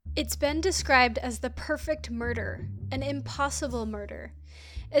It's been described as the perfect murder, an impossible murder.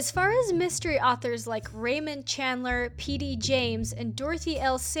 As far as mystery authors like Raymond Chandler, P.D. James, and Dorothy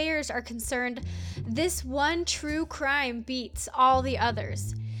L. Sayers are concerned, this one true crime beats all the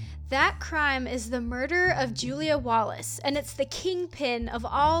others. That crime is the murder of Julia Wallace, and it's the kingpin of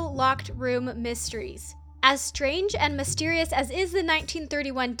all locked room mysteries. As strange and mysterious as is the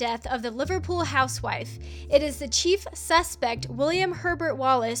 1931 death of the Liverpool housewife, it is the chief suspect, William Herbert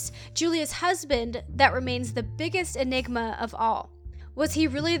Wallace, Julia's husband, that remains the biggest enigma of all. Was he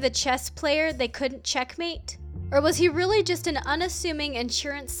really the chess player they couldn't checkmate? Or was he really just an unassuming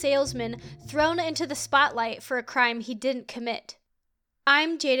insurance salesman thrown into the spotlight for a crime he didn't commit?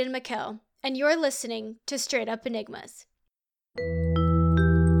 I'm Jaden McKell, and you're listening to Straight Up Enigmas.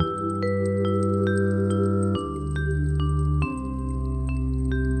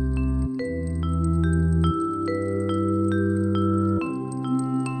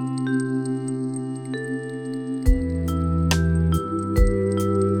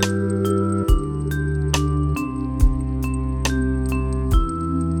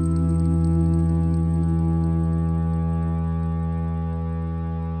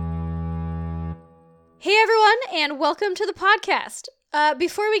 And welcome to the podcast.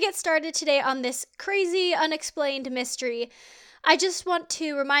 Before we get started today on this crazy, unexplained mystery, I just want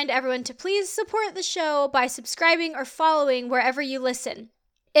to remind everyone to please support the show by subscribing or following wherever you listen.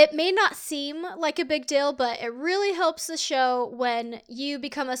 It may not seem like a big deal, but it really helps the show when you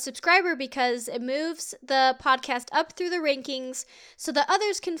become a subscriber because it moves the podcast up through the rankings so that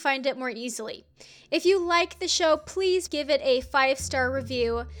others can find it more easily. If you like the show, please give it a 5-star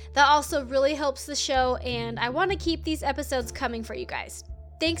review. That also really helps the show, and I want to keep these episodes coming for you guys.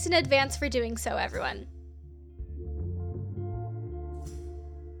 Thanks in advance for doing so, everyone.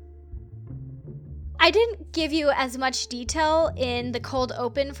 I didn't give you as much detail in the cold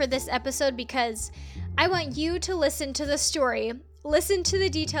open for this episode because I want you to listen to the story, listen to the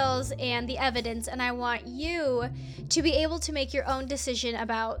details and the evidence, and I want you to be able to make your own decision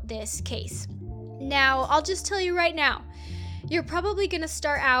about this case. Now, I'll just tell you right now, you're probably going to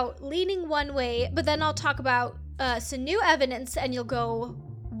start out leaning one way, but then I'll talk about some new evidence and you'll go,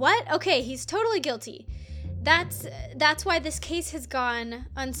 what? Okay, he's totally guilty. That's why this case has gone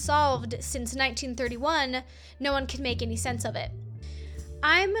unsolved since 1931. No one can make any sense of it.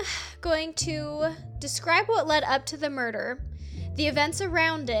 I'm going to describe what led up to the murder, the events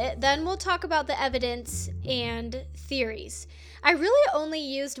around it, then we'll talk about the evidence and theories. I really only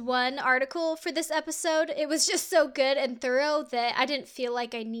used one article for this episode. It was just so good and thorough that I didn't feel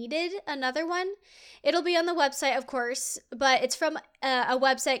like I needed another one. It'll be on the website, of course, but it's from a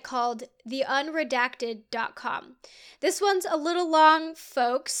website called theunredacted.com. This one's a little long,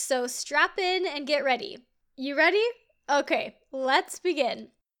 folks, so strap in and get ready. You ready? Okay, let's begin.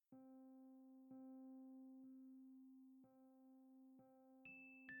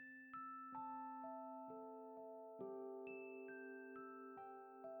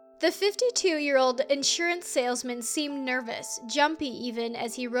 The 52-year-old insurance salesman seemed nervous, jumpy even,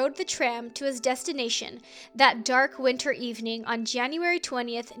 as he rode the tram to his destination that dark winter evening on January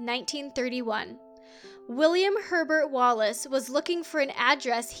 20th, 1931. William Herbert Wallace was looking for an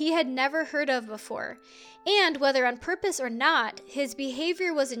address he had never heard of before, and whether on purpose or not, his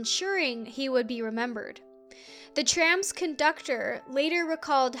behavior was ensuring he would be remembered. The tram's conductor later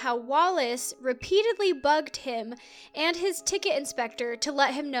recalled how Wallace repeatedly bugged him and his ticket inspector to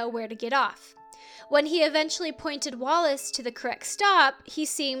let him know where to get off. When he eventually pointed Wallace to the correct stop, he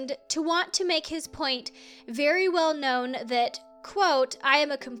seemed to want to make his point very well known that, quote, "I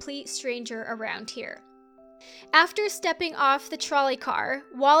am a complete stranger around here." After stepping off the trolley car,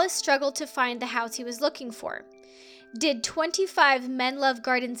 Wallace struggled to find the house he was looking for. Did 25 Menlove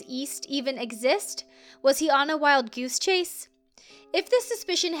Gardens East even exist? Was he on a wild goose chase? If this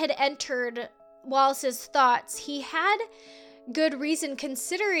suspicion had entered Wallace's thoughts, he had good reason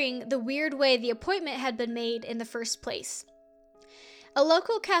considering the weird way the appointment had been made in the first place. A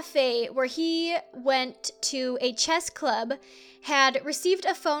local cafe where he went to a chess club had received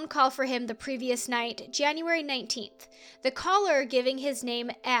a phone call for him the previous night, January 19th, the caller giving his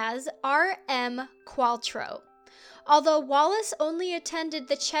name as R.M. Qualtrough. Although Wallace only attended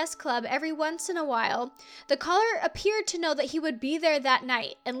the chess club every once in a while, the caller appeared to know that he would be there that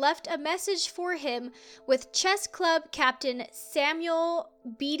night and left a message for him with chess club captain Samuel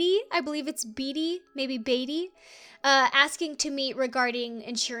Beatty, I believe it's Beatty, maybe Beatty, asking to meet regarding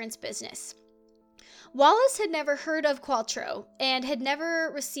insurance business. Wallace had never heard of Qualtrough and had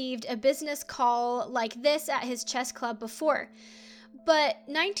never received a business call like this at his chess club before. But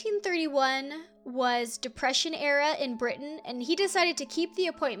 1931 was Depression era in Britain, and he decided to keep the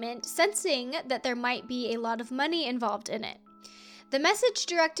appointment, sensing that there might be a lot of money involved in it. The message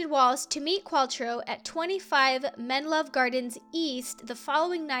directed Wallace to meet Qualtrough at 25 Menlove Gardens East the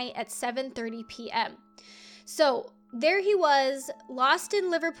following night at 7:30 p.m. So there he was, lost in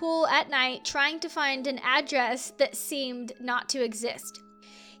Liverpool at night, trying to find an address that seemed not to exist.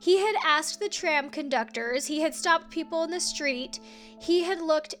 He had asked the tram conductors, he had stopped people in the street, he had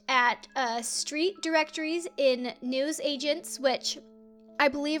looked at street directories in newsagents, which I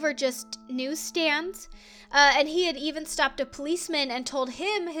believe are just newsstands, and he had even stopped a policeman and told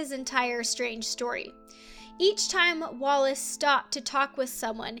him his entire strange story. Each time Wallace stopped to talk with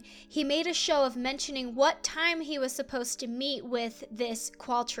someone, he made a show of mentioning what time he was supposed to meet with this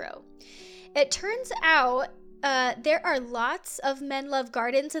Qualtrough. It turns out there are lots of Menlove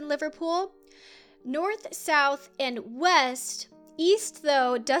Gardens in Liverpool. North, south, and west. East,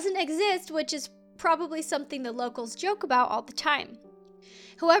 though, doesn't exist, which is probably something the locals joke about all the time.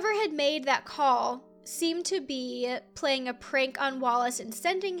 Whoever had made that call seemed to be playing a prank on Wallace and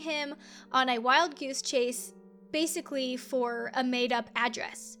sending him on a wild goose chase, basically for a made-up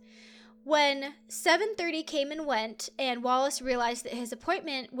address. When 7:30 came and went, and Wallace realized that his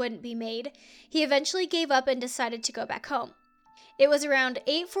appointment wouldn't be made, he eventually gave up and decided to go back home. It was around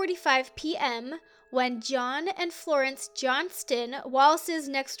 8:45 p.m. when John and Florence Johnston, Wallace's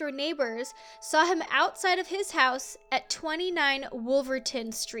next-door neighbors, saw him outside of his house at 29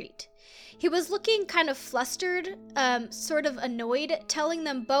 Wolverton Street. He was looking kind of flustered, sort of annoyed, telling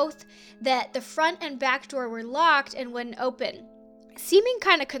them both that the front and back door were locked and wouldn't open. Seeming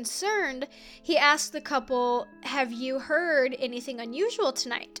kind of concerned, he asked the couple, "Have you heard anything unusual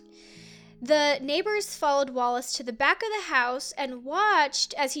tonight?" The neighbors followed Wallace to the back of the house and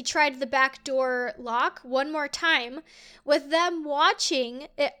watched as he tried the back door lock one more time. With them watching,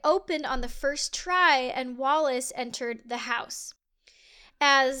 it opened on the first try and Wallace entered the house.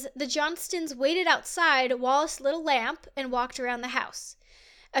 As the Johnstons waited outside, Wallace lit a lamp and walked around the house.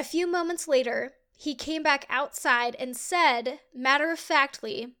 A few moments later, he came back outside and said,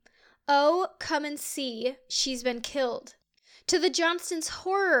 matter-of-factly, "Oh, come and see, she's been killed." To the Johnstons'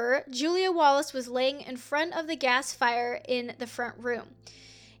 horror, Julia Wallace was laying in front of the gas fire in the front room.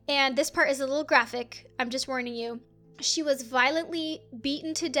 And this part is a little graphic, I'm just warning you. She was violently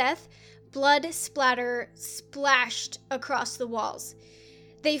beaten to death, blood splatter splashed across the walls.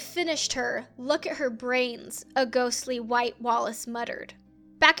 "They finished her. Look at her brains," a ghostly white Wallace muttered.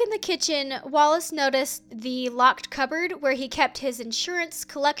 Back in the kitchen, Wallace noticed the locked cupboard where he kept his insurance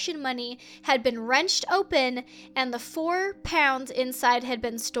collection money had been wrenched open and the £4 inside had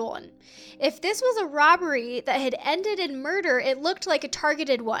been stolen. If this was a robbery that had ended in murder, it looked like a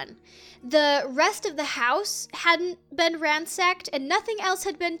targeted one. The rest of the house hadn't been ransacked and nothing else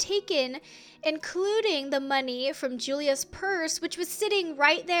had been taken, including the money from Julia's purse, which was sitting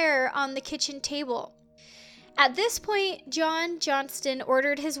right there on the kitchen table. At this point, John Johnston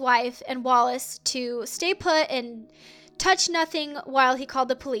ordered his wife and Wallace to stay put and touch nothing while he called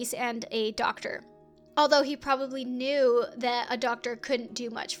the police and a doctor. Although he probably knew that a doctor couldn't do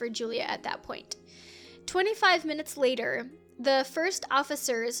much for Julia at that point. 25 minutes later, the first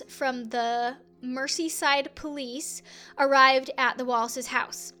officers from the Merseyside police arrived at the Wallace's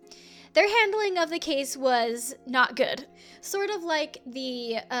house. Their handling of the case was not good. Sort of like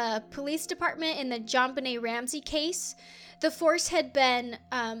the police department in the JonBenet Ramsey case, the force had been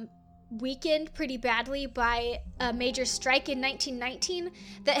weakened pretty badly by a major strike in 1919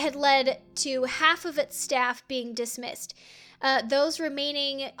 that had led to half of its staff being dismissed. Those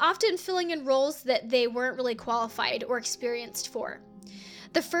remaining often filling in roles that they weren't really qualified or experienced for.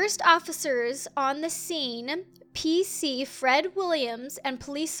 The first officers on the scene, PC Fred Williams and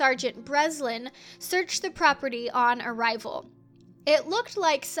Police Sergeant Breslin, searched the property on arrival. It looked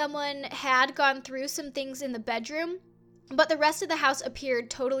like someone had gone through some things in the bedroom, but the rest of the house appeared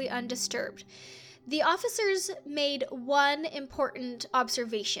totally undisturbed. The officers made one important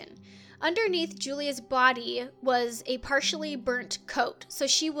observation. Underneath Julia's body was a partially burnt coat, so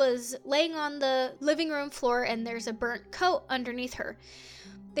she was laying on the living room floor and there's a burnt coat underneath her.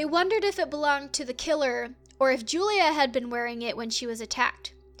 They wondered if it belonged to the killer or if Julia had been wearing it when she was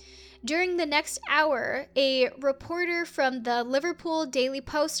attacked. During the next hour, a reporter from the Liverpool Daily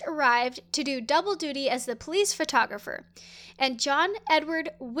Post arrived to do double duty as the police photographer, and John Edward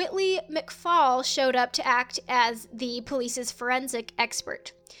Whitley McFall showed up to act as the police's forensic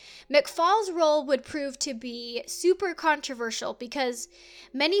expert. McFall's role would prove to be super controversial because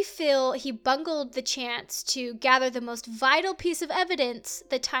many feel he bungled the chance to gather the most vital piece of evidence,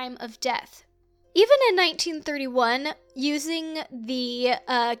 the time of death. Even in 1931, using the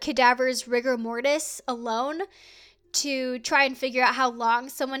cadaver's rigor mortis alone to try and figure out how long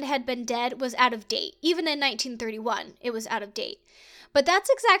someone had been dead was out of date. Even in 1931, it was out of date. But that's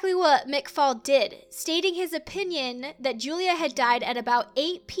exactly what McFall did, stating his opinion that Julia had died at about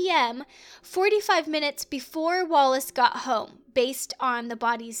 8 p.m., 45 minutes before Wallace got home, based on the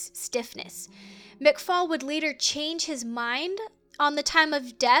body's stiffness. McFall would later change his mind on the time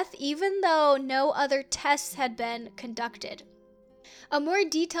of death, even though no other tests had been conducted. A more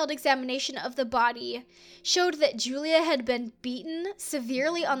detailed examination of the body showed that Julia had been beaten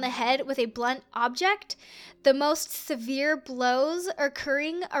severely on the head with a blunt object, the most severe blows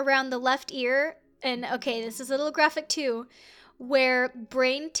occurring around the left ear, and okay, this is a little graphic too, where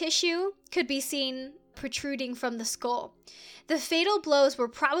brain tissue could be seen protruding from the skull. The fatal blows were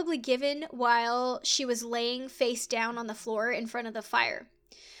probably given while she was laying face down on the floor in front of the fire.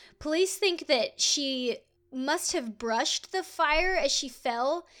 Police think that she must have brushed the fire as she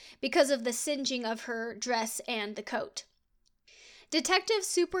fell because of the singeing of her dress and the coat. Detective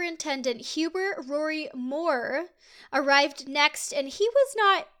Superintendent Hubert Rory Moore arrived next, and he was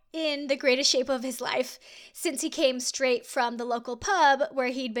not in the greatest shape of his life since he came straight from the local pub where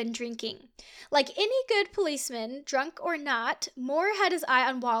he'd been drinking. Like any good policeman, drunk or not, Moore had his eye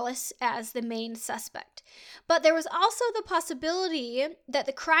on Wallace as the main suspect. But there was also the possibility that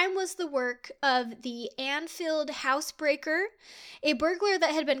the crime was the work of the Anfield housebreaker, a burglar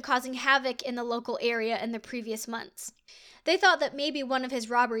that had been causing havoc in the local area in the previous months. They thought that maybe one of his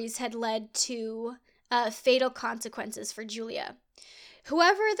robberies had led to fatal consequences for Julia.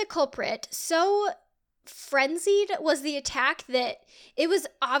 Whoever the culprit, so frenzied was the attack that it was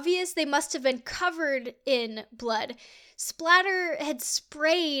obvious they must have been covered in blood. Splatter had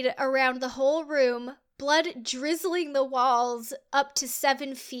sprayed around the whole room, blood drizzling the walls up to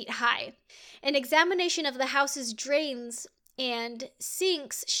 7 feet high. An examination of the house's drains and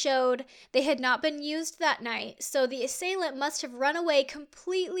sinks showed they had not been used that night, so the assailant must have run away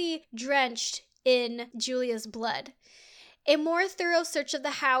completely drenched in Julia's blood. A more thorough search of the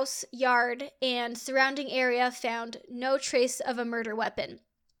house, yard, and surrounding area found no trace of a murder weapon.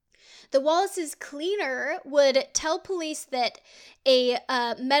 The Wallace's cleaner would tell police that a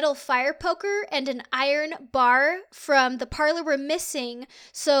metal fire poker and an iron bar from the parlor were missing,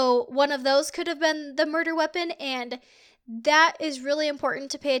 so one of those could have been the murder weapon, and that is really important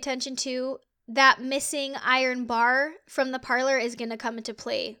to pay attention to. That missing iron bar from the parlor is going to come into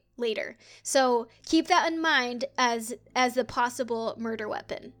play later. So keep that in mind as the possible murder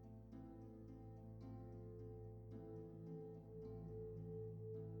weapon.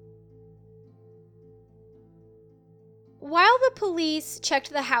 While the police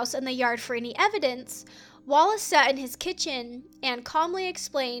checked the house and the yard for any evidence, Wallace sat in his kitchen and calmly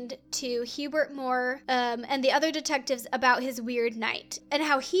explained to Hubert Moore and the other detectives about his weird night and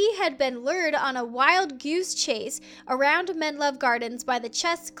how he had been lured on a wild goose chase around Menlove Gardens by the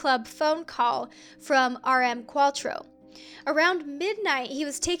chess club phone call from R.M. Qualtrough. Around midnight, he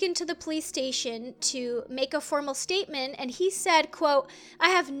was taken to the police station to make a formal statement, and he said, quote, "I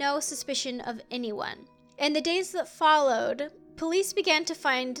have no suspicion of anyone." In the days that followed, police began to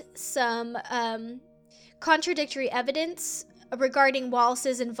find some contradictory evidence regarding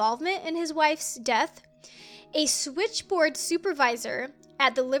Wallace's involvement in his wife's death. A switchboard supervisor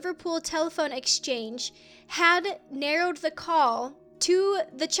at the Liverpool Telephone Exchange had narrowed the call to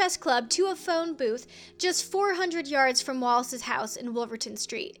the chess club to a phone booth just 400 yards from Wallace's house in Wolverton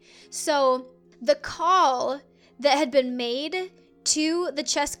Street. So the call that had been made to the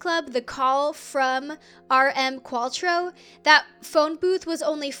chess club, the call from R.M. Qualtrough, that phone booth was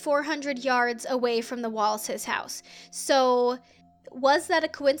only 400 yards away from the Wallace's house. So was that a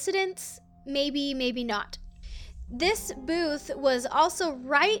coincidence? Maybe, maybe not. This booth was also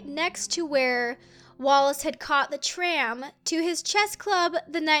right next to where Wallace had caught the tram to his chess club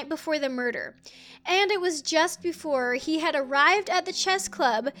the night before the murder. And it was just before he had arrived at the chess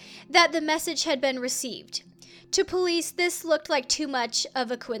club that the message had been received. To police, this looked like too much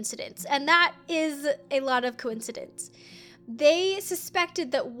of a coincidence, and that is a lot of coincidence. They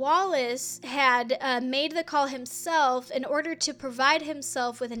suspected that Wallace had made the call himself in order to provide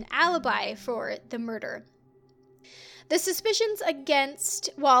himself with an alibi for the murder. The suspicions against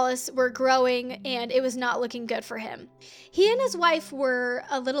Wallace were growing, and it was not looking good for him. He and his wife were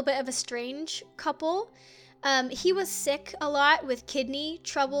a little bit of a strange couple. He was sick a lot with kidney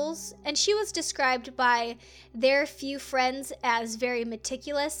troubles, and she was described by their few friends as very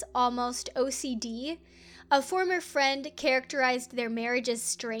meticulous, almost OCD. A former friend characterized their marriage as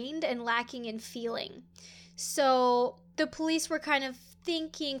strained and lacking in feeling. So the police were kind of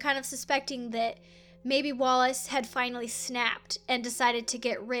thinking, kind of suspecting that maybe Wallace had finally snapped and decided to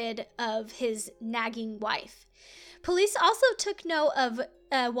get rid of his nagging wife. Police also took note of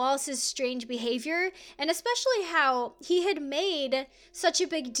Wallace's strange behavior, and especially how he had made such a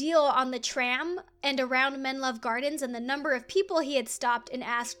big deal on the tram and around Menlove Gardens and the number of people he had stopped and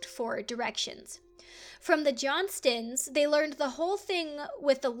asked for directions. From the Johnstons, they learned the whole thing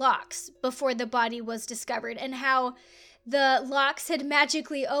with the locks before the body was discovered, and how the locks had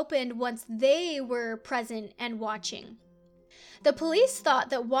magically opened once they were present and watching. The police thought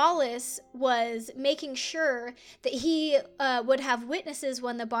that Wallace was making sure that he would have witnesses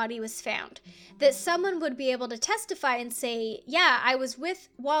when the body was found, that someone would be able to testify and say, yeah, I was with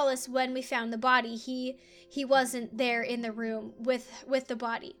Wallace when we found the body. He wasn't there in the room with the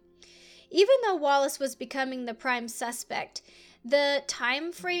body. Even though Wallace was becoming the prime suspect, the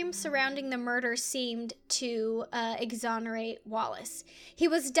time frame surrounding the murder seemed to exonerate Wallace. He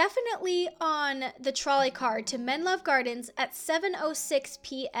was definitely on the trolley car to Menlove Gardens at 7:06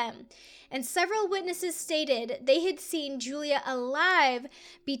 p.m., and several witnesses stated they had seen Julia alive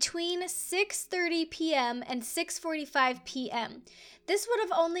between 6:30 p.m. and 6:45 p.m. This would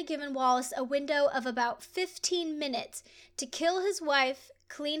have only given Wallace a window of about 15 minutes to kill his wife,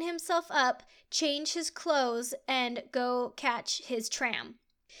 clean himself up, change his clothes, and go catch his tram.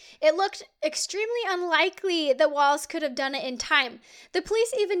 It looked extremely unlikely that Wallace could have done it in time. The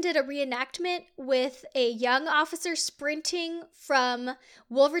police even did a reenactment with a young officer sprinting from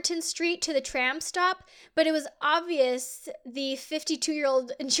Wolverton Street to the tram stop, but it was obvious the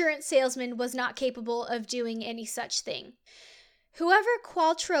 52-year-old insurance salesman was not capable of doing any such thing. Whoever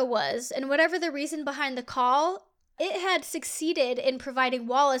Qualtrough was, and whatever the reason behind the call, it had succeeded in providing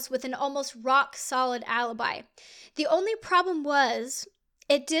Wallace with an almost rock-solid alibi. The only problem was,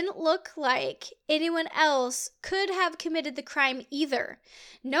 it didn't look like anyone else could have committed the crime either.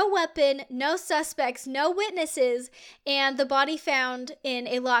 No weapon, no suspects, no witnesses, and the body found in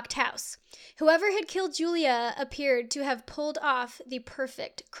a locked house. Whoever had killed Julia appeared to have pulled off the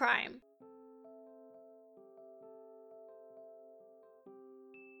perfect crime.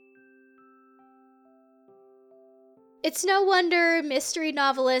 It's no wonder mystery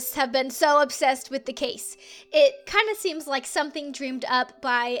novelists have been so obsessed with the case. It kind of seems like something dreamed up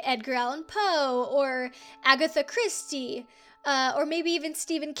by Edgar Allan Poe or Agatha Christie, or maybe even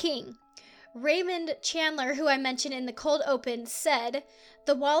Stephen King. Raymond Chandler, who I mentioned in the cold open, said,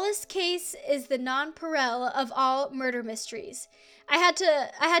 "The Wallace case is the nonpareil of all murder mysteries." I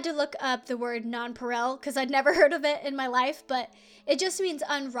had to look up the word nonpareil because I'd never heard of it in my life, but it just means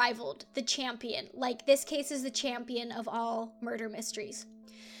unrivaled, the champion. Like, this case is the champion of all murder mysteries.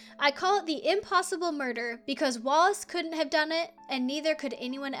 I call it the impossible murder because Wallace couldn't have done it, and neither could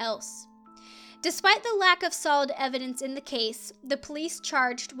anyone else. Despite the lack of solid evidence in the case, the police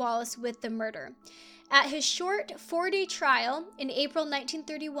charged Wallace with the murder. At his short 4-day trial in April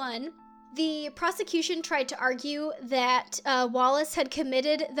 1931, the prosecution tried to argue that Wallace had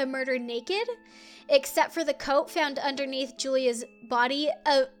committed the murder naked, except for the coat found underneath Julia's body,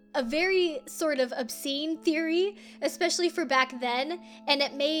 a very sort of obscene theory, especially for back then, and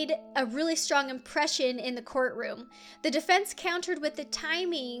it made a really strong impression in the courtroom. The defense countered with the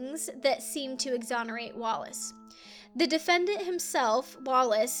timings that seemed to exonerate Wallace. The defendant himself,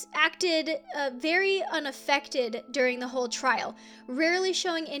 Wallace, acted very unaffected during the whole trial, rarely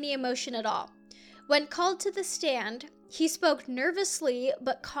showing any emotion at all. When called to the stand, he spoke nervously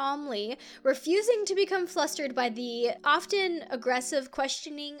but calmly, refusing to become flustered by the often aggressive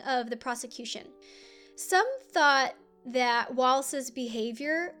questioning of the prosecution. Some thought that Wallace's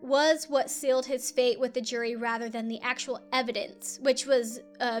behavior was what sealed his fate with the jury rather than the actual evidence, which was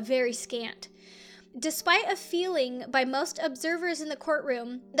very scant. Despite a feeling by most observers in the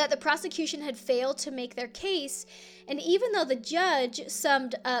courtroom that the prosecution had failed to make their case, and even though the judge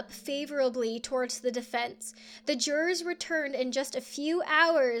summed up favorably towards the defense, the jurors returned in just a few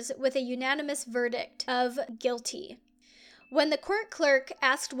hours with a unanimous verdict of guilty. When the court clerk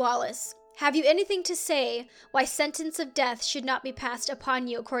asked Wallace, "Have you anything to say why sentence of death should not be passed upon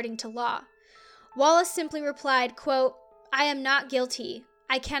you according to law?" Wallace simply replied, quote, "I am not guilty.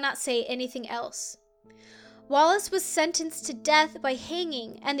 I cannot say anything else." Wallace was sentenced to death by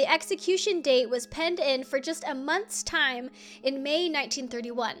hanging, and the execution date was penned in for just a month's time in May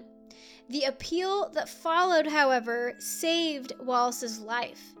 1931. The appeal that followed, however, saved Wallace's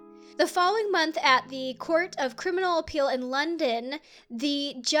life. The following month at the Court of Criminal Appeal in London,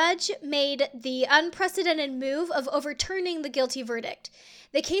 the judge made the unprecedented move of overturning the guilty verdict.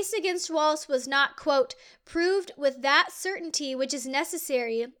 The case against Wallace was not, quote, proved with that certainty which is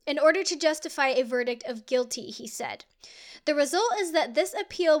necessary in order to justify a verdict of guilty, he said. The result is that this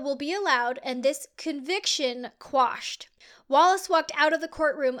appeal will be allowed and this conviction quashed. Wallace walked out of the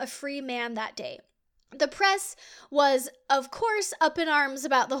courtroom a free man that day. The press was, of course, up in arms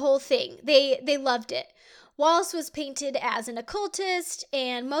about the whole thing. They loved it. Wallace was painted as an occultist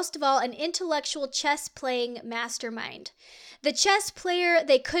and, most of all, an intellectual chess-playing mastermind. The chess player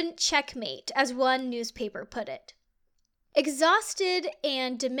they couldn't checkmate, as one newspaper put it. Exhausted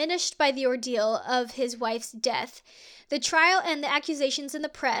and diminished by the ordeal of his wife's death, the trial and the accusations in the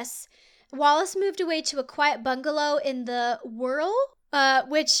press, Wallace moved away to a quiet bungalow in the Wirral,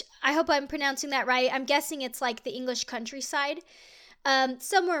 which I hope I'm pronouncing that right. I'm guessing it's like the English countryside,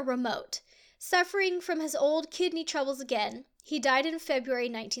 somewhere remote. Suffering from his old kidney troubles again, he died in February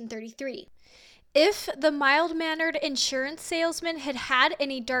 1933. If the mild-mannered insurance salesman had had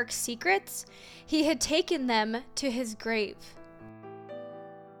any dark secrets, he had taken them to his grave.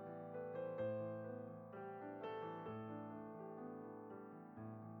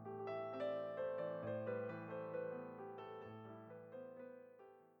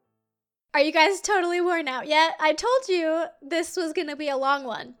 Are you guys totally worn out yet? I told you this was going to be a long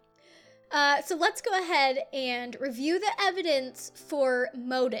one. So let's go ahead and review the evidence for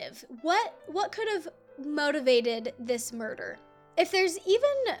motive. What could have motivated this murder? If there's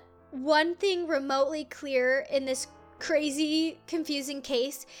even one thing remotely clear in this crazy, confusing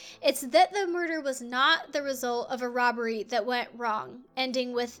case, it's that the murder was not the result of a robbery that went wrong,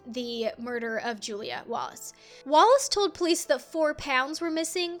 ending with the murder of Julia Wallace. Wallace told police that 4 pounds were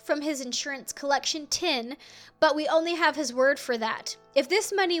missing from his insurance collection tin, but we only have his word for that. If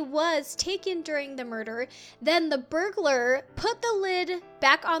this money was taken during the murder, then the burglar put the lid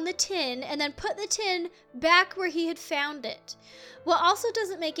back on the tin and then put the tin back where he had found it. What also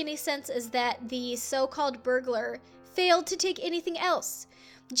doesn't make any sense is that the so-called burglar failed to take anything else.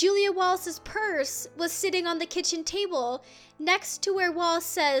 Julia Wallace's purse was sitting on the kitchen table next to where Wallace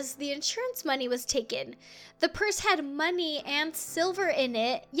says the insurance money was taken. The purse had money and silver in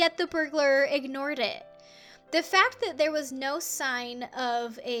it, yet the burglar ignored it. The fact that there was no sign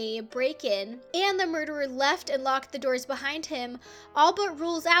of a break-in and the murderer left and locked the doors behind him all but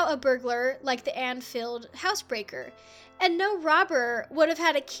rules out a burglar like the Anfield housebreaker. And no robber would have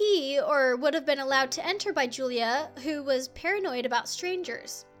had a key or would have been allowed to enter by Julia, who was paranoid about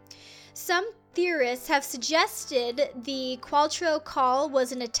strangers. Some theorists have suggested the Qualtrough call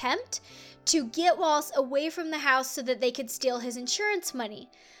was an attempt to get Wallace away from the house so that they could steal his insurance money.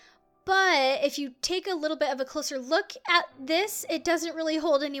 But if you take a little bit of a closer look at this, it doesn't really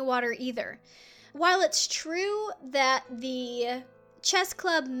hold any water either. While it's true that the chess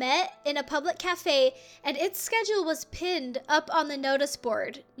club met in a public cafe and its schedule was pinned up on the notice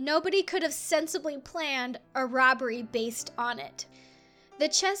board, nobody could have sensibly planned a robbery based on it. The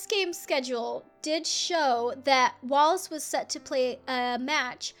chess game schedule did show that Wallace was set to play a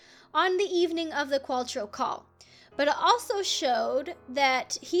match on the evening of the Qualtrough call. But it also showed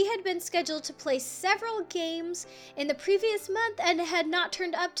that he had been scheduled to play several games in the previous month and had not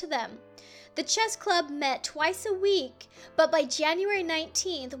turned up to them. The chess club met twice a week, but by January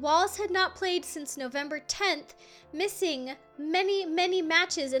 19th, Wallace had not played since November 10th, missing many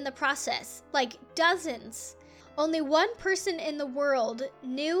matches in the process, like dozens. Only one person in the world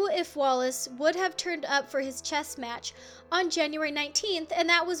knew if Wallace would have turned up for his chess match on January 19th, and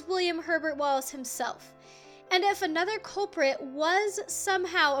that was William Herbert Wallace himself. And if another culprit was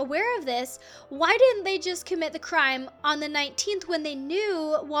somehow aware of this, why didn't they just commit the crime on the 19th when they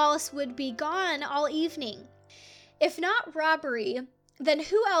knew Wallace would be gone all evening? If not robbery, then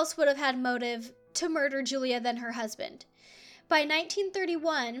who else would have had motive to murder Julia than her husband? By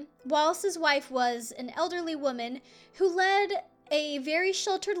 1931, Wallace's wife was an elderly woman who led a very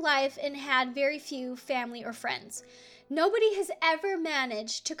sheltered life and had very few family or friends. Nobody has ever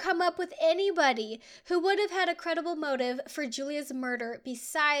managed to come up with anybody who would have had a credible motive for Julia's murder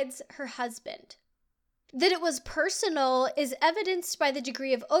besides her husband. That it was personal is evidenced by the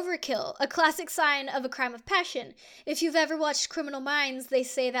degree of overkill, a classic sign of a crime of passion. If you've ever watched Criminal Minds, they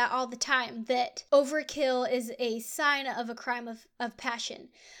say that all the time, that overkill is a sign of a crime of passion.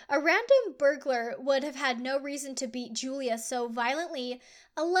 A random burglar would have had no reason to beat Julia so violently,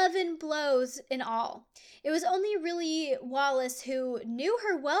 11 blows in all. It was only really Wallace who knew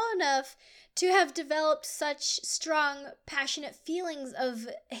her well enough to have developed such strong, passionate feelings of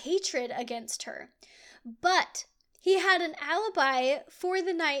hatred against her. But He had an alibi for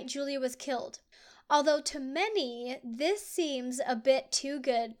the night Julia was killed, although to many, this seems a bit too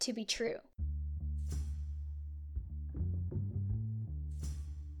good to be true.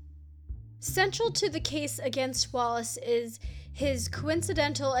 Central to the case against Wallace is his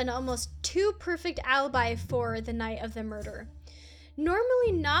coincidental and almost too perfect alibi for the night of the murder.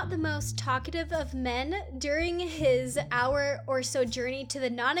 Normally not the most talkative of men, during his hour or so journey to the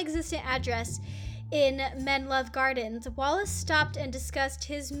non-existent address in Menlove Gardens, Wallace stopped and discussed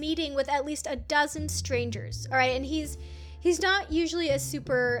his meeting with at least a dozen strangers. All right, and he's not usually a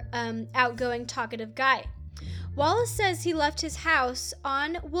super outgoing, talkative guy. Wallace says he left his house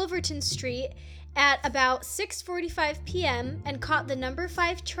on Wolverton Street at about 6:45 p.m. and caught the number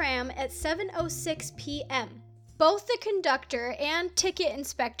 5 tram at 7:06 p.m. Both the conductor and ticket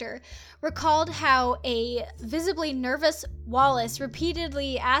inspector recalled how a visibly nervous Wallace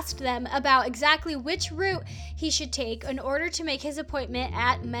repeatedly asked them about exactly which route he should take in order to make his appointment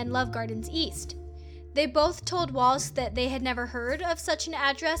at Menlove Gardens East. They both told Wallace that they had never heard of such an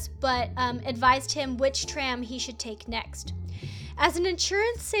address, but advised him which tram he should take next. As an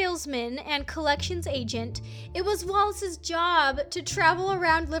insurance salesman and collections agent, it was Wallace's job to travel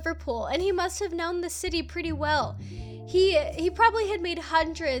around Liverpool, and he must have known the city pretty well. He probably had made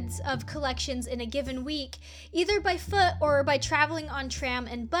hundreds of collections in a given week, either by foot or by traveling on tram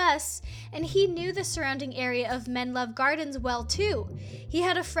and bus, and he knew the surrounding area of Menlove Gardens well too. He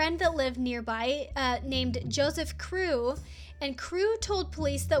had a friend that lived nearby named Joseph Crewe, and Crewe told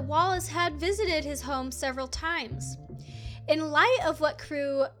police that Wallace had visited his home several times. In light of what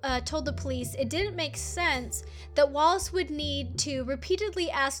Crewe told the police, it didn't make sense that Wallace would need to repeatedly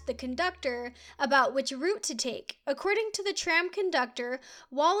ask the conductor about which route to take. According to the tram conductor,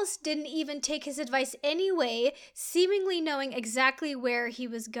 Wallace didn't even take his advice anyway, seemingly knowing exactly where he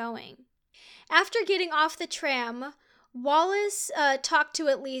was going. After getting off the tram, Wallace talked to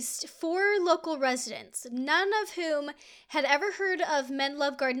at least 4 local residents, none of whom had ever heard of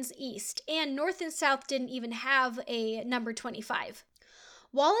Menlove Gardens East, and North and South didn't even have a number 25.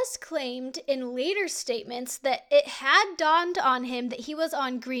 Wallace claimed in later statements that it had dawned on him that he was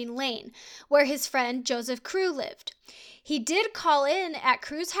on Green Lane, where his friend Joseph Crewe lived. He did call in at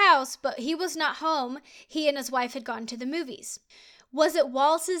Crewe's house, but he was not home. He and his wife had gone to the movies. Was it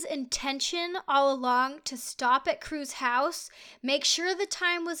Wallace's intention all along to stop at Crewe's house, make sure the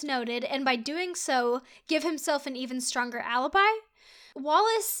time was noted, and by doing so, give himself an even stronger alibi?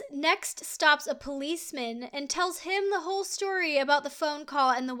 Wallace next stops a policeman and tells him the whole story about the phone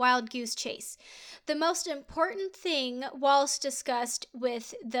call and the wild goose chase. The most important thing Wallace discussed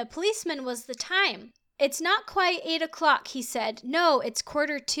with the policeman was the time. "It's not quite 8 o'clock, he said. "No, it's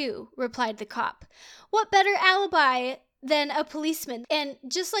 1:45, replied the cop. What better alibi than a policeman? And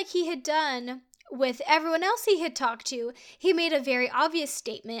just like he had done with everyone else he had talked to, he made a very obvious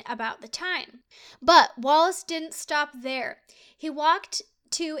statement about the time. But Wallace didn't stop there. He walked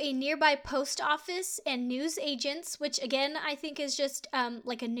to a nearby post office and news agents, which again I think is just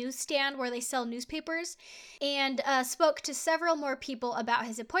like a newsstand where they sell newspapers, and spoke to several more people about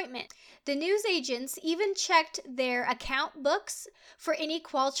his appointment. The news agents even checked their account books for any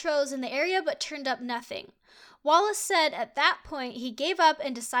Qualtros in the area, but turned up nothing. Wallace said at that point he gave up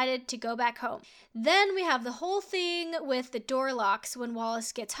and decided to go back home. Then we have the whole thing with the door locks when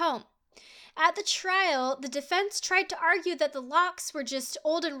Wallace gets home. At the trial, the defense tried to argue that the locks were just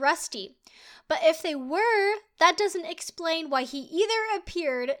old and rusty. But if they were, that doesn't explain why he either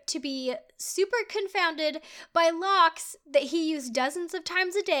appeared to be super confounded by locks that he used dozens of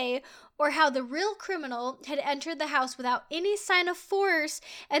times a day, or how the real criminal had entered the house without any sign of force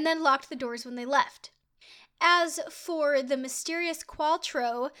and then locked the doors when they left. As for the mysterious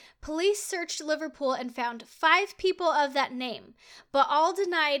Qualtro, police searched Liverpool and found 5 people of that name, but all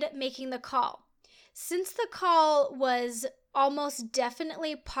denied making the call. Since the call was almost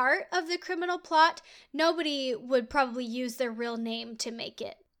definitely part of the criminal plot, nobody would probably use their real name to make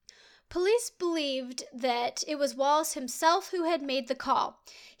it. Police believed that it was Wallace himself who had made the call.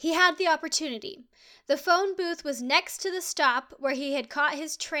 He had the opportunity. The phone booth was next to the stop where he had caught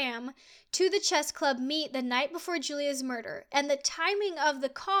his tram to the chess club meet the night before Julia's murder, and the timing of the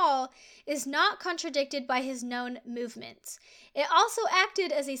call is not contradicted by his known movements. It also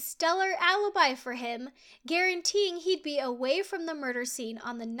acted as a stellar alibi for him, guaranteeing he'd be away from the murder scene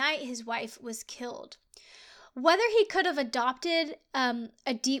on the night his wife was killed. Whether he could have adopted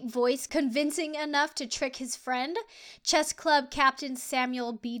a deep voice convincing enough to trick his friend, chess club captain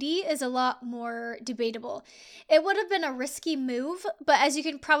Samuel Beatty, is a lot more debatable. It would have been a risky move, but as you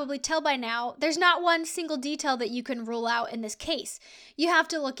can probably tell by now, there's not one single detail that you can rule out in this case. You have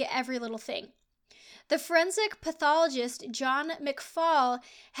to look at every little thing. The forensic pathologist, John McFall,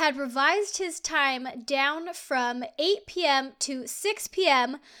 had revised his time down from 8 p.m. to 6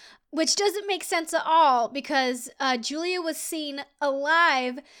 p.m., which doesn't make sense at all because Julia was seen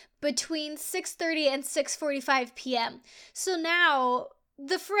alive between 6:30 and 6:45 p.m. So now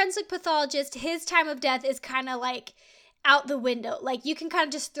the forensic pathologist, his time of death is kind of like out the window. Like, you can kind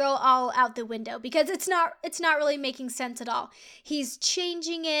of just throw all out the window because it's not really making sense at all. He's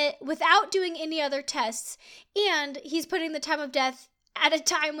changing it without doing any other tests, and he's putting the time of death at a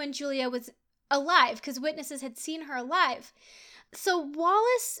time when Julia was alive because witnesses had seen her alive. So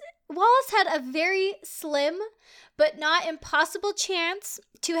Wallace had a very slim but not impossible chance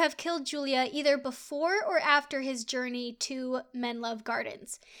to have killed Julia either before or after his journey to Menlove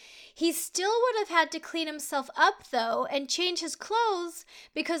Gardens. He still would have had to clean himself up, though, and change his clothes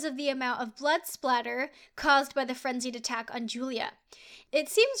because of the amount of blood splatter caused by the frenzied attack on Julia. It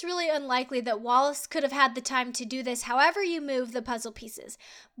seems really unlikely that Wallace could have had the time to do this however you move the puzzle pieces.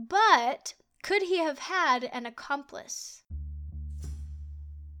 But could he have had an accomplice?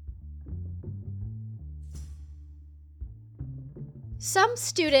 Some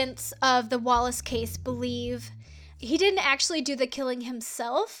students of the Wallace case believe he didn't actually do the killing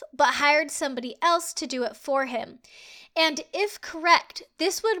himself, but hired somebody else to do it for him. And if correct,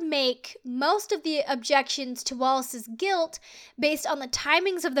 this would make most of the objections to Wallace's guilt based on the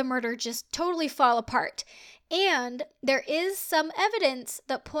timings of the murder just totally fall apart. And there is some evidence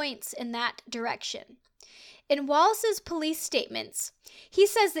that points in that direction. In Wallace's police statements, he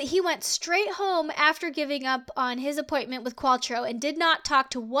says that he went straight home after giving up on his appointment with Qualtrough and did not talk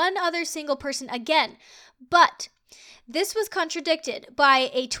to one other single person again. But this was contradicted by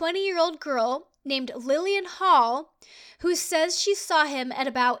a 20-year-old girl named Lillian Hall, who says she saw him at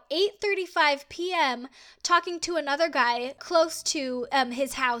about 8:35 p.m. talking to another guy close to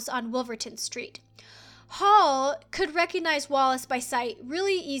his house on Wolverton Street. Hall could recognize Wallace by sight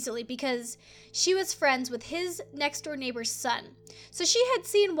really easily because she was friends with his next-door neighbor's son. So she had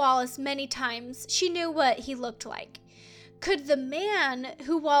seen Wallace many times. She knew what he looked like. Could the man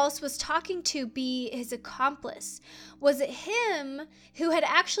who Wallace was talking to be his accomplice? Was it him who had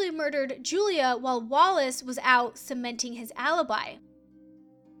actually murdered Julia while Wallace was out cementing his alibi?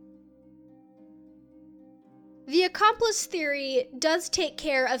 The accomplice theory does take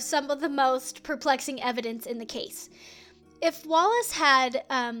care of some of the most perplexing evidence in the case. If Wallace had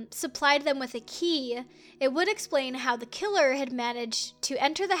supplied them with a key, it would explain how the killer had managed to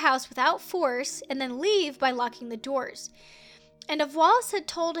enter the house without force and then leave by locking the doors. And if Wallace had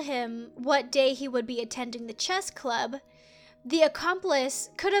told him what day he would be attending the chess club, the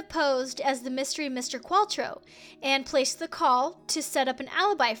accomplice could have posed as the mystery Mr. Qualtrough and placed the call to set up an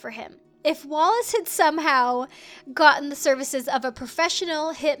alibi for him. If Wallace had somehow gotten the services of a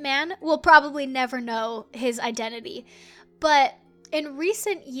professional hitman, we'll probably never know his identity. But in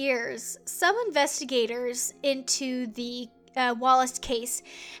recent years, some investigators into the Wallace case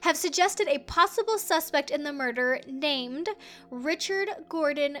have suggested a possible suspect in the murder named Richard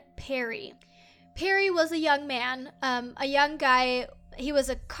Gordon Perry. Perry was a young man, a young guy. He was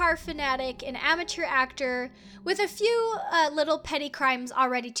a car fanatic, an amateur actor, with a few little petty crimes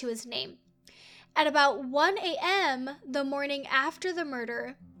already to his name. At about 1 a.m. the morning after the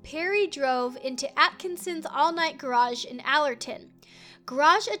murder, Perry drove into Atkinson's all-night garage in Allerton.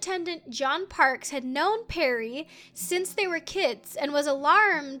 Garage attendant John Parks had known Perry since they were kids and was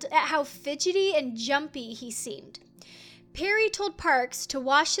alarmed at how fidgety and jumpy he seemed. Perry told Parks to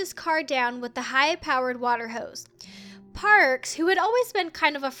wash his car down with the high-powered water hose. Parks, who had always been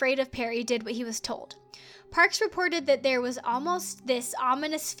kind of afraid of Perry, did what he was told. Parks reported that there was almost this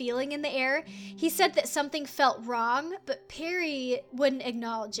ominous feeling in the air. He said that something felt wrong, but Perry wouldn't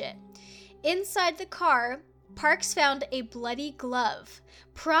acknowledge it. Inside the car, Parks found a bloody glove,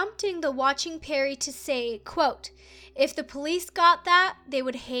 prompting the watching Perry to say, quote, "If the police got that, they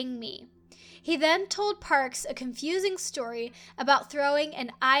would hang me." He then told Parks a confusing story about throwing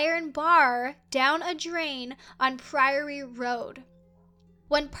an iron bar down a drain on Priory Road.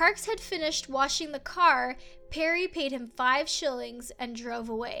 When Parks had finished washing the car, Perry paid him 5 shillings and drove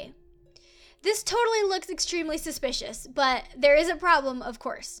away. This totally looks extremely suspicious, but there is a problem, of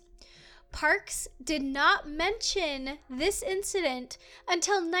course. Parks did not mention this incident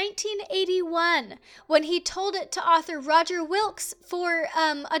until 1981, when he told it to author Roger Wilkes for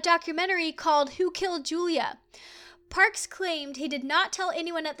a documentary called Who Killed Julia? Parks claimed he did not tell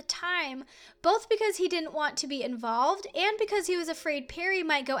anyone at the time, both because he didn't want to be involved and because he was afraid Perry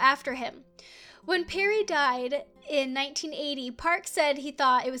might go after him. When Perry died in 1980, Park said he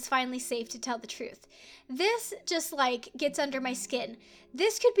thought it was finally safe to tell the truth. This just gets under my skin.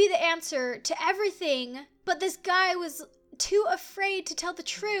 This could be the answer to everything, but this guy was too afraid to tell the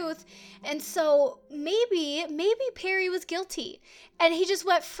truth, and so maybe Perry was guilty, and he just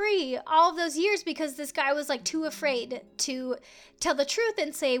went free all of those years because this guy was too afraid to tell the truth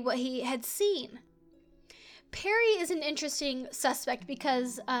and say what he had seen. Perry is an interesting suspect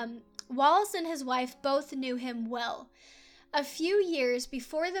because Wallace and his wife both knew him well. A few years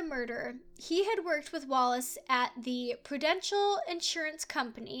before the murder, he had worked with Wallace at the Prudential Insurance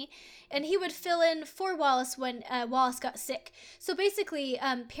Company, and he would fill in for Wallace when Wallace got sick. So basically,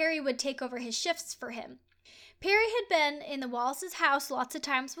 Perry would take over his shifts for him. Perry had been in the Wallace's house lots of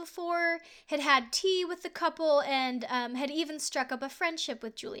times before, had had tea with the couple, and had even struck up a friendship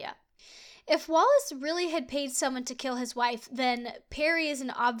with Julia. If Wallace really had paid someone to kill his wife, then Perry is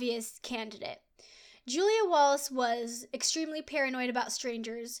an obvious candidate. Julia Wallace was extremely paranoid about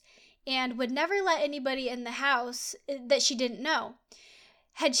strangers and would never let anybody in the house that she didn't know.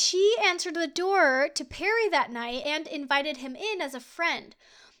 Had she answered the door to Perry that night and invited him in as a friend?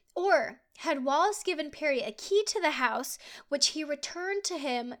 Or had Wallace given Perry a key to the house, which he returned to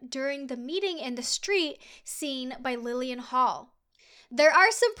him during the meeting in the street seen by Lillian Hall? There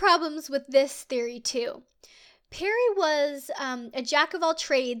are some problems with this theory too. Perry was a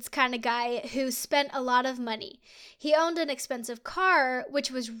jack-of-all-trades kind of guy who spent a lot of money. He owned an expensive car,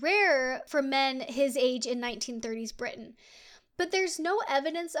 which was rare for men his age in 1930s Britain. But there's no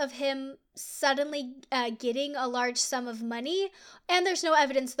evidence of him suddenly getting a large sum of money, and there's no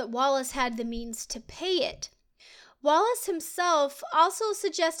evidence that Wallace had the means to pay it. Wallace himself also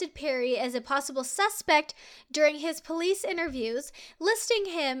suggested Perry as a possible suspect during his police interviews, listing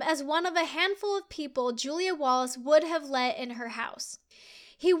him as one of a handful of people Julia Wallace would have let in her house.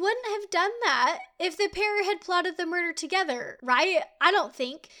 He wouldn't have done that if the pair had plotted the murder together, right? I don't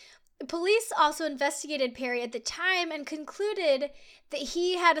think. Police also investigated Perry at the time and concluded that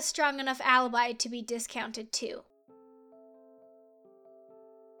he had a strong enough alibi to be discounted too.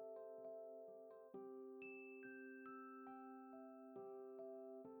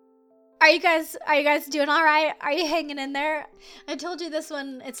 Are you guys doing all right? Are you hanging in there? I told you this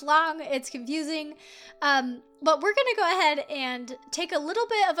one, it's long, it's confusing, but we're gonna go ahead and take a little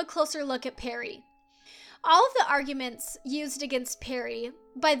bit of a closer look at Perry. All of the arguments used against Perry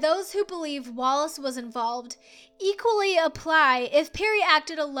by those who believe Wallace was involved equally apply if Perry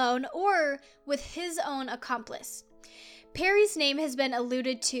acted alone or with his own accomplice. Perry's name has been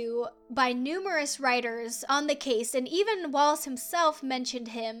alluded to by numerous writers on the case, and even Wallace himself mentioned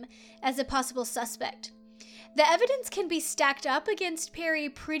him as a possible suspect. The evidence can be stacked up against Perry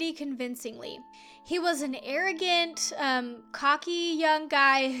pretty convincingly. He was an arrogant, cocky young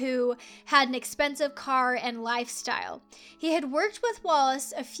guy who had an expensive car and lifestyle. He had worked with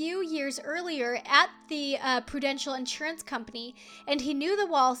Wallace a few years earlier at the Prudential Insurance Company, and he knew the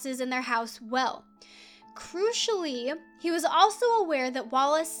Wallaces and their house well. Crucially, he was also aware that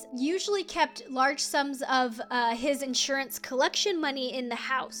Wallace usually kept large sums of his insurance collection money in the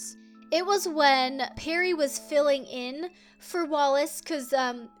house. It was when Perry was filling in for Wallace, because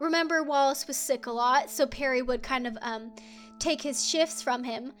remember, Wallace was sick a lot, so Perry would kind of take his shifts from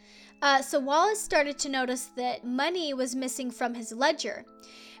him. So Wallace started to notice that money was missing from his ledger.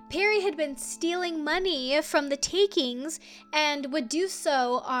 Perry had been stealing money from the takings and would do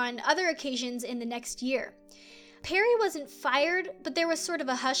so on other occasions in the next year. Perry wasn't fired, but there was sort of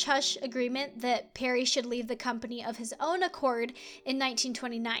a hush-hush agreement that Perry should leave the company of his own accord in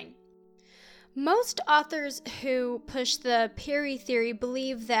 1929. Most authors who push the Perry theory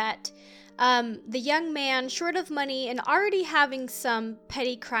believe that the young man, short of money and already having some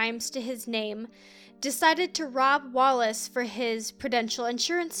petty crimes to his name, decided to rob Wallace for his Prudential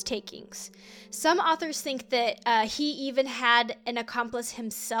insurance takings. Some authors think that he even had an accomplice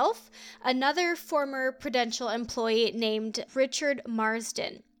himself, another former Prudential employee named Richard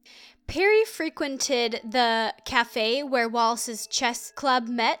Marsden. Perry frequented the cafe where Wallace's chess club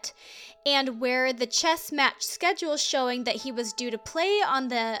met, and where the chess match schedule showing that he was due to play on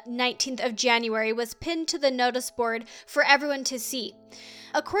the 19th of January was pinned to the notice board for everyone to see.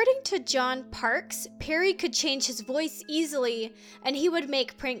 According to John Parks, Perry could change his voice easily, and he would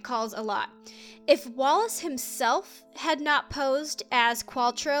make prank calls a lot. If Wallace himself had not posed as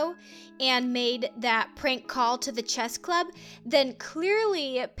Qualtrough and made that prank call to the chess club, then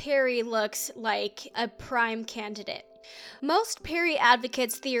clearly Perry looks like a prime candidate. Most Perry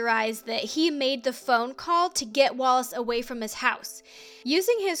advocates theorize that he made the phone call to get Wallace away from his house.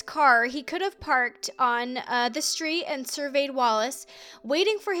 Using his car, he could have parked on the street and surveyed Wallace,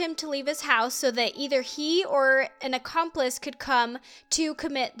 waiting for him to leave his house so that either he or an accomplice could come to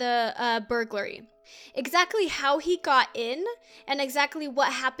commit the burglary. Exactly how he got in and exactly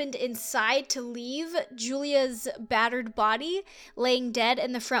what happened inside to leave Julia's battered body laying dead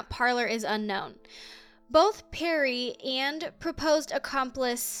in the front parlor is unknown. Both Perry and proposed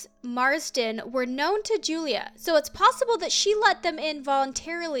accomplice Marsden were known to Julia, so it's possible that she let them in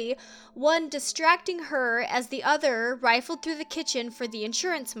voluntarily, one distracting her as the other rifled through the kitchen for the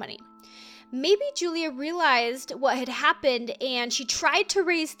insurance money. Maybe Julia realized what had happened and she tried to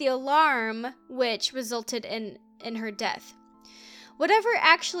raise the alarm, which resulted in her death. Whatever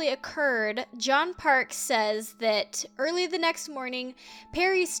actually occurred, John Parks says that early the next morning,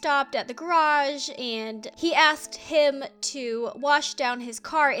 Perry stopped at the garage and he asked him to wash down his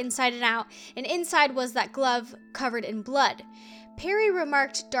car inside and out, and inside was that glove covered in blood. Perry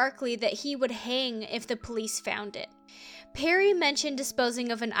remarked darkly that he would hang if the police found it. Perry mentioned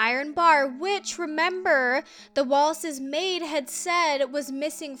disposing of an iron bar, which, remember, the Wallace's maid had said was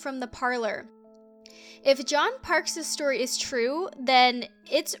missing from the parlor. If John Parks' story is true, then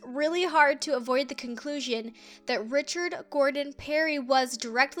it's really hard to avoid the conclusion that Richard Gordon Perry was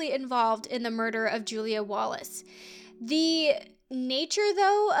directly involved in the murder of Julia Wallace. The nature,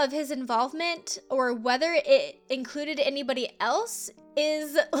 though, of his involvement, or whether it included anybody else,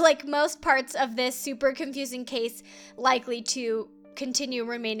 is, like most parts of this super confusing case, likely to continue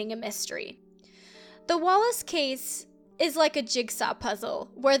remaining a mystery. The Wallace case is like a jigsaw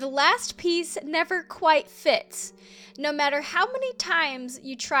puzzle, where the last piece never quite fits. No matter how many times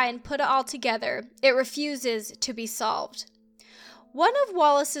you try and put it all together, it refuses to be solved. One of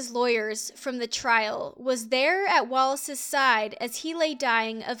Wallace's lawyers from the trial was there at Wallace's side as he lay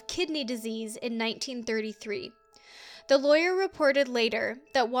dying of kidney disease in 1933. The lawyer reported later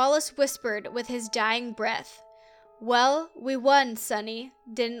that Wallace whispered with his dying breath, "Well, we won, Sonny,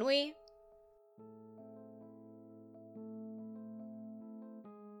 didn't we?"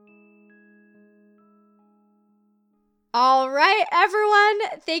 All right,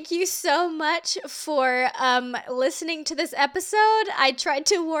 everyone. Thank you so much for listening to this episode. I tried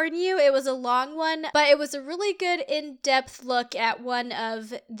to warn you, it was a long one, but it was a really good in-depth look at one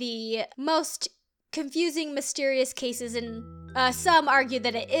of the most confusing, mysterious cases, and some argue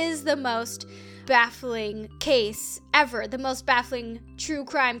that it is the most baffling case ever, the most baffling true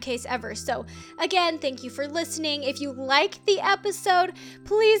crime case ever. So again, thank you for listening. If you like the episode,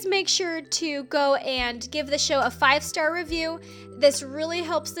 please make sure to go and give the show a 5-star review. This really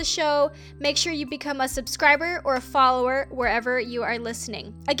helps the show. Make sure you become a subscriber or a follower wherever you are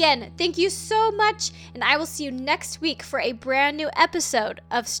listening. Again, thank you so much, and I will see you next week for a brand new episode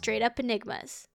of Straight Up Enigmas.